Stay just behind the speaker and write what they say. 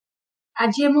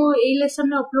आज हम यही लेसन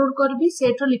में अपलोड करबी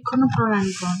सेट रो लिखन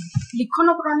प्रणाली कौन लिखन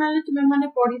प्रणाली तुम मैंने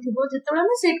पढ़ी जिते आम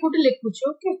सेट गोटे लिखुचे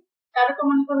ओके तार तो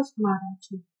मन समारोह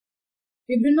अच्छी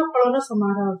विभिन्न फलर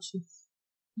समारोह अच्छी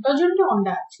डजन टी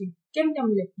अंडा अच्छी केमती आम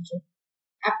लिखुचे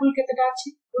एप्पल केतेटा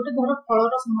अच्छी गोटे धर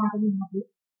फलर समारोह भाव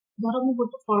धर मु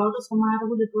गोटे फलर समारोह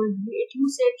जो ये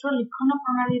सेट रो लिखन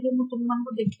प्रणाली तुम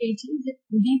देखी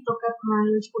दी प्रकार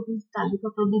प्रणाली अच्छी गोटे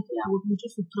तालिका पद्धति आ गोटे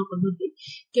सूत्र पद्धति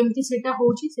केमती सेटा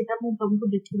होची सेटा मु तुमको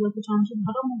देखिबा को चाहूची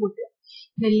धर मु गोटे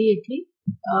नेली एठी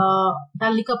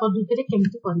तालिका पद्धति रे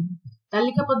केमती करबी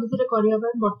तालिका पद्धति रे करिया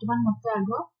पर वर्तमान मते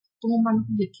आगो तुम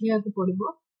मानक देखिया को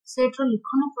पड़िबो सेट रो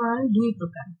लिखन प्रणाली दुई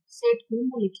प्रकार सेट को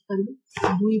मु लिखि करबी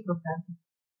दुई प्रकार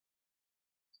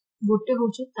गोटे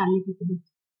होची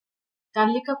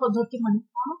तालिका पद्धति माने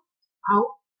कोन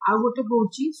आउ गोटे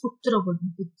होची सूत्र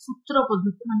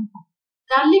पद्धति माने कोन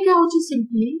तालिका होची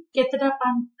सिंपली केतेटा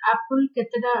एप्पल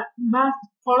केतेटा बा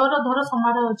फलर धर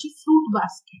समारोह अछि फ्रूट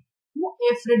बास्केट मु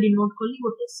एफ रे डिनोट कली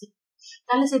गोटे सी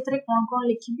ताले सेतरे कोन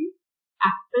लिखिबी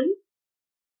एप्पल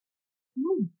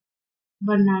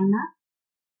बनाना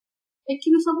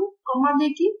लिखिबी सब कमा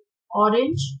देकी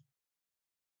ऑरेंज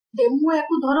मु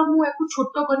याकू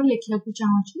छोट कर लिखा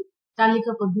चाहूँ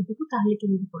तालिका पद्धति को ताहले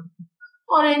केମିତି पढ़ी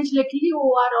ऑरेंज लिखली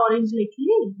ओआर ऑरेंज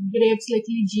लिखली ग्रेप्स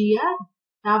लिखली जीआर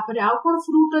तापर आउ कोन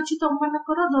फ्रूट अछि तम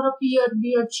मानकर धर पियर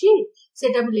भी अछि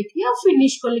सेटा भी लिखली आ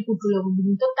फिनिश कली कुटुला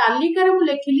बुंदी तो तालिका रे मु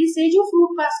लिखली से जो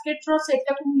फ्रूट बास्केट रो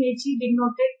सेटा को नेची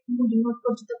डिनोटेड मु डिनोट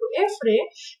करछि ताको एफ रे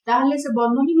ताहले से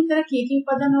बंधनी भीतर की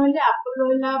उपादान रहले एप्पल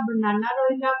रहला बनाना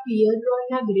रहला पियर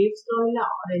रहला ग्रेप्स रहला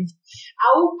ऑरेंज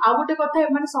आउ गोटे कथा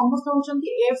माने समस्त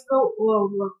होचंती एफ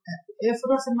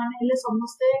रो से माने हेले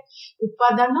समस्त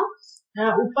उपादान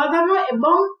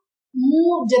एवं मु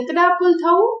जेतरा एप्पल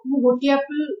थाउ मु गोटी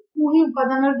एप्पल को ही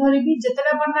उपादान धरिबी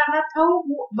जेतरा बनाना थाउ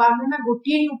मु बनाना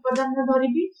गोटी ही उपादान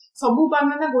धरिबी सबु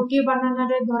बनाना गोटी बनाना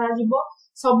रे धरा जिवो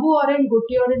सबु ऑरेंज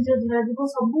गोटी ऑरेंज रे धरा जिवो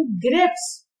सबु ग्रेप्स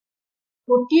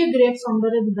गोटी ग्रेप्स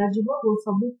अंदर धरा जिवो और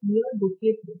सबु पियर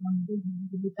गोटी अंदर धरा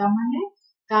जिवो ता माने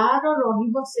तार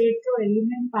रहिबो सेट रो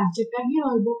एलिमेंट पांचटा ही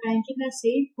रहबो काहे कि ना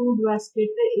सेई फूड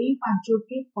बास्केट रे एई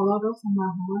पांचटी फलर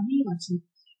समारोह ही अछि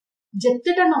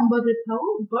जेतेटा नंबर रे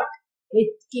थाउ बट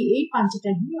एतकी एई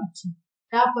पांचटा ही अछि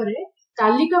तापरे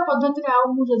तालिका पद्धति रे आउ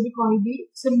मु जदी कहबी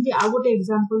सेमती आ गोटे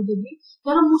एग्जांपल देबी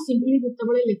तर मु सिंपली जते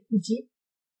बेले लिखुची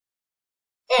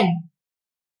n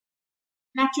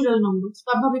नेचुरल नंबर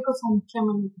स्वाभाविक संख्या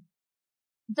मान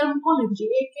तर मु को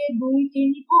लिखुची 1 2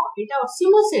 3 को एटा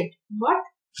असीम सेट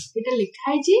बट एटा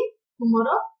लिखाई छी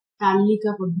तुमरो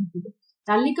तालिका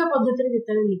पद्धति रे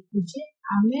जेते लिखुची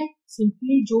आमे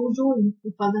सिंपली जो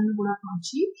उपादान गुडा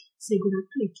अछि से गुडा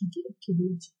लिखि रखि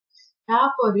देछि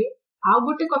तापरे आ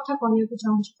गोटे कथा कहनिया को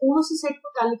चाहू कोनोसी सेट को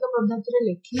तालिका पद्धति रे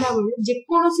लिखिला बेले जे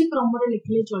कोनोसी क्रम रे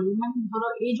लिखले चली माने धर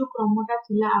ए जो क्रमटा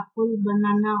थिला एप्पल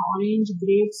बनाना ऑरेंज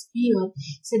ग्रेप्स पियर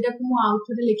सेटा को मु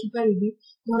आउथरे लिखि परिबी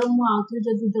धर मु आउथरे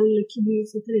जदी लिखिबी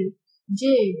सेतरे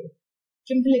जे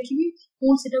केमते लिखिबी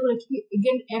कोन सेटा को लिखिबी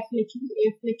अगेन एफ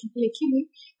लिखिबी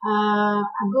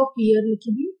आगो पियर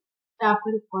लिखिबी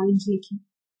तापर orange लिखिबी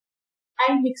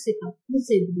I mix it up mix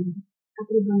it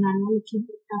तापर बनाना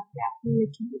लिखिबी तापर एप्पल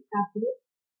लिखिबी तापर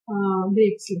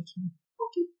ग्रेप्स लिखिबी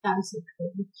ओके तार सेट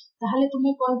करबी ताहले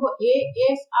तुमे कहबो ए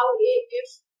एफ आउ ए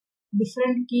एफ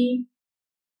डिफरेंट की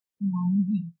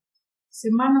नहीं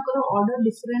सेमानकर ऑर्डर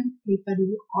डिफरेंट हे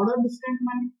परिबो ऑर्डर डिफरेंट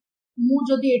माने मु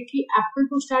जदी एठी एप्पल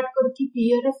टू स्टार्ट करकी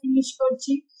पियर रे फिनिश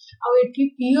करची आ एठी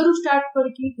पियर टू स्टार्ट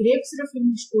करकी ग्रेप्स रे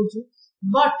फिनिश करची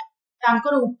बट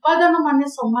तांकर उपादान माने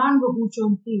समान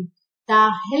रहउचंती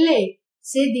ताहेले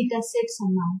से दीटा सेट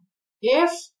समान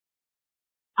एफ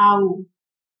आउ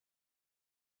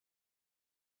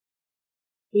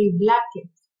ए ब्लैक एफ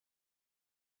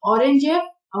ऑरेंज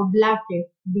एफ और ब्लैक एफ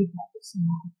दीटा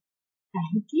समान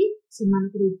काहे कि समान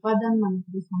उपादान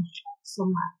माने संख्या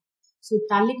समान सो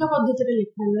तालिका पद्धति रे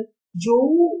लिखले जो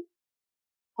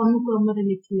अनुक्रम रे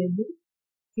लिखले भी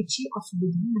किछि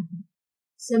असुविधा नहीं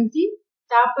सेमती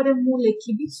तापरे मु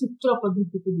लिखिबी सूत्र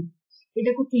पद्धति को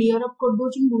एटा को क्लियर अप कर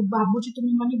दोची मु बाबूची तुम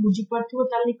माने बुझी पारथिबो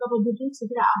तालिका पद्धति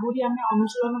सेतिर आहुरी हमें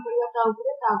अनुसरण करिया ता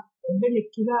ऊपर ता एबे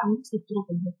लिखिबा हम सूत्र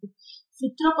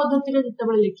पद्धति रे जते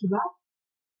बेले लिखिबा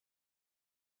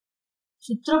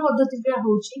सूत्र पद्धति रे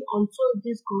होची also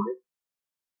it is called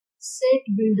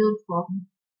set builder form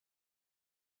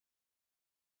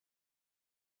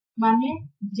माने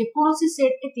जे कोनोसी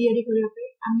सेट के तैयारी करिया पे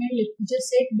हमें लिखुचे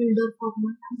सेट बिल्डर फॉर्म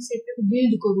हम सेट को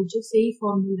बिल्ड करूचे सेही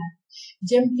फार्मूला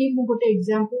जेमती मु गोटे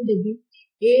एग्जांपल देबी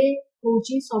ए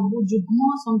होची सब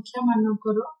युग्म संख्या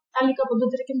मानकर तालिका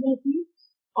पद्धति रे केमते लिखली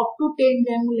अप टू 10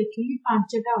 जाय मु लिखली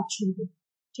पांचटा अछि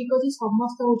ठीक अछि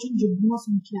समस्त होची युग्म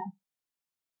संख्या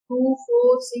 2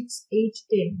 4 6 8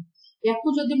 10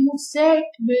 याकू जदि मु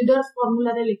सेट बिल्डर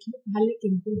फार्मूला रे लिखि ताले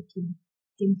केमते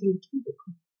लिखि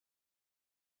देखो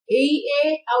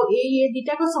ए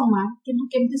दिटा को समान किंतु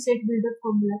केमते सेट बिल्डर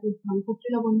फार्मूला के फल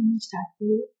कोटिला बन स्टार्ट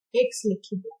करियो x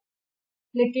लिखिबो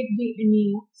let it be any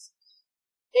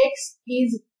x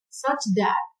is such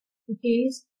that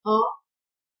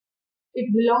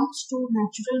it belongs to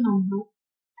natural number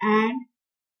and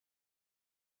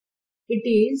it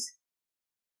is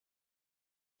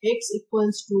x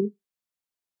equals to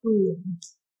 2n,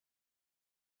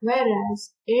 whereas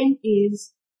n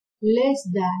is less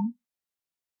than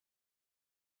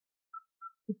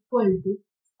equal to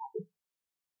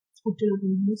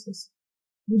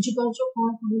बुझी पाछो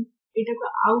कोन कोन एटा को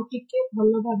आउ टिके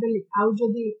भलो भाबे आउ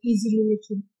जदी इजीली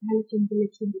लिखि हेल्प केमते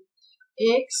लिखि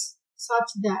x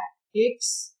such that x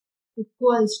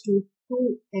equals to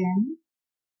 2n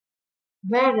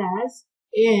whereas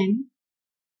n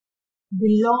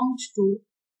belongs to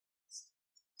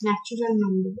natural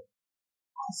number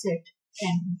set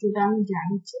n जोटा हम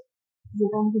जानि छे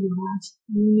जोटा हम जाना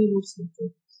छे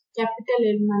यूनिवर्सल कैपिटल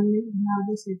N माने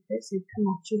नादे सेट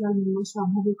नेचुरल नंबर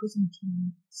स्वाभाविक संख्या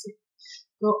से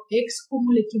तो x को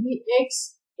हम लिखिबी x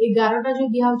 11 टा जो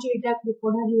दिया होचे एटा को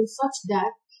पढ़ा लियो such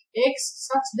that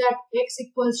x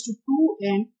equals to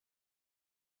 2n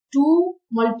 2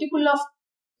 multiple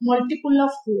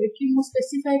of 2 एठी मु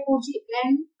specify Kochi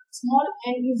n small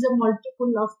n is a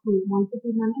multiple of 2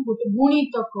 multiple माने गोटे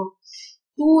गुणितक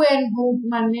 2n हो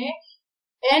माने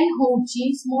n होची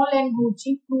स्मॉल n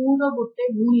होची 2 रो गोटे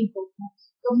गुणितक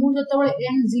तो मु जतबे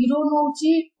n 0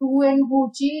 नोची 2n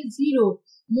होची 0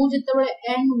 मु जतबे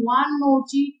n 1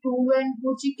 नोची 2n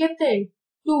होची केते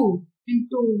 2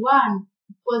 into 1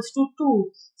 equals to 2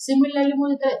 similarly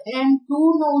मु जतबे n 2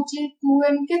 नोची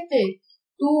 2n केते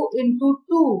 2 into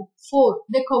 2 4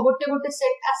 देखो गोटे गोटे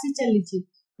सेट आसी चली छी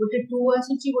गोटे 2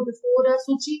 आसुची गोटे 4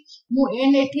 आसुची मु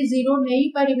n एठी 0 नहीं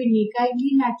परिबिनी काई कि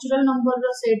नेचुरल नंबर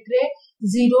रो सेट रे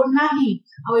 0 नाही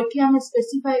आ एठी हम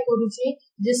स्पेसिफाई करूची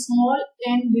जे small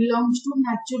n belongs to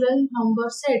natural number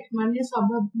set माने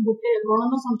सब गोटे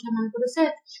गणन संख्या मान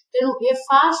सेट तेनु ए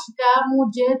फास्ट टा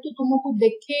मु जेहेतु तुमको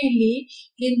देखेइली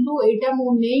किंतु एटा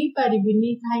मु नहीं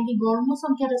परिबिनी काई कि गणन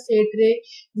संख्या रो सेट रे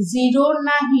 0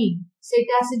 नाही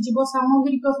सेटा से जीवो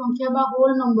सामग्रिक संख्या बा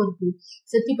होल नंबर को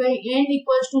सेति पई n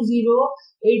इक्वल्स टू 0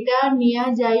 एटा निया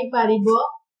जाई पारिबो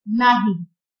नाही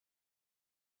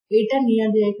एटा निया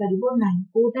जाई पारिबो नाही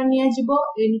कोटा निया जीवो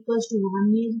n इक्वल्स टू 1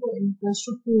 निया जीवो n इक्वल्स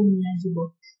टू 2 निया जीवो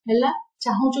हला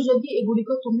चाहू छ जदी एगुडी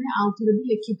को तुमे आउथरे भी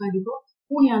लिखि पारिबो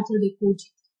पुनी आउथरे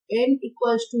देखौछि n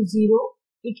equals to 0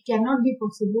 it can not be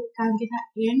possible कारण कि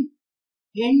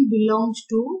n belongs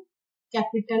to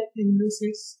capital n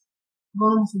sets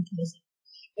गणन संख्या से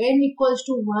n equals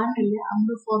to 1 हेले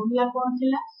हमरो फार्मूला कोन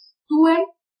थिला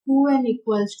 2n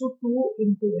equals to 2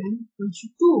 into n equals to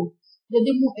 2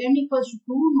 यदि मु n equals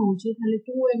to 2 नोची थाले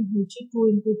 2n होची 2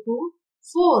 into 2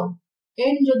 4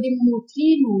 n यदि मु 3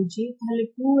 नोची थाले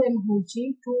 2n होची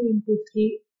 2 into 3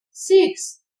 6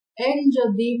 n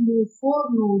यदि मु 4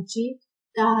 नोची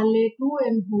ताले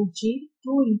 2n होची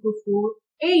 2 into 4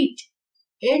 8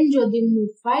 n जदि मु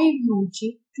 5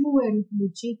 नोची 2n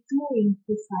होची 2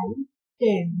 into 5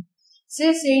 10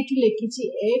 से सेठी लिखिची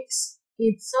x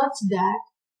is such that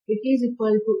it is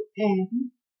equal to n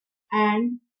and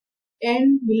n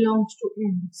belongs to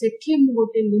n सेठी मु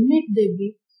गोटे लिमिट देबी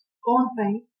कोन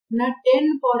पई ना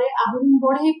 10 परे आहुन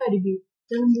बढ़ाई परिबी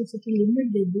त मु सेठी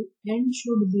limit Devi n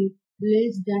should be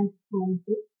less than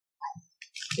 2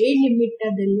 a limit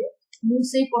ता देले मु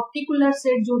से पर्टिकुलर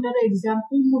सेट जोटार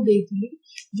एग्जांपल मु देथिली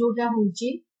जोटा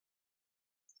होची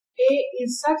a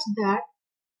is such that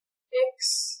x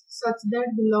such that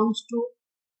belongs to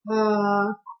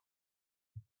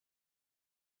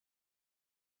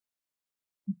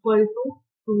equal to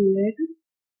 2n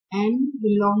n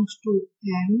belongs to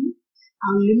n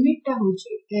और लिमिट ता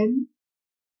होची n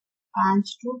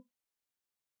 5 टू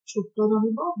छोटो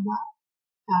रहबो बा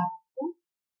ताको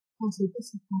सेटा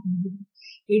सिखा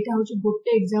एटा होची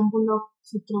गोटे एग्जांपल ऑफ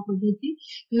सूत्र पद्धति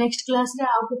नेक्स्ट क्लास रे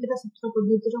आउ केतेटा सूत्र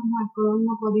पद्धति रो हम आकलन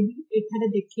करिबी एठारे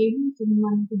देखेबी तुम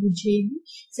मान को बुझेबी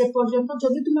से पर्यंत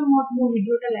जदि तुम मो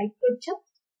वीडियोटा लाइक करछ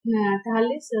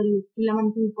ताले पिला मान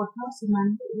को पठाओ से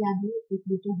मान याद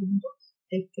video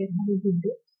take care have a good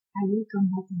day I will come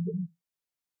back again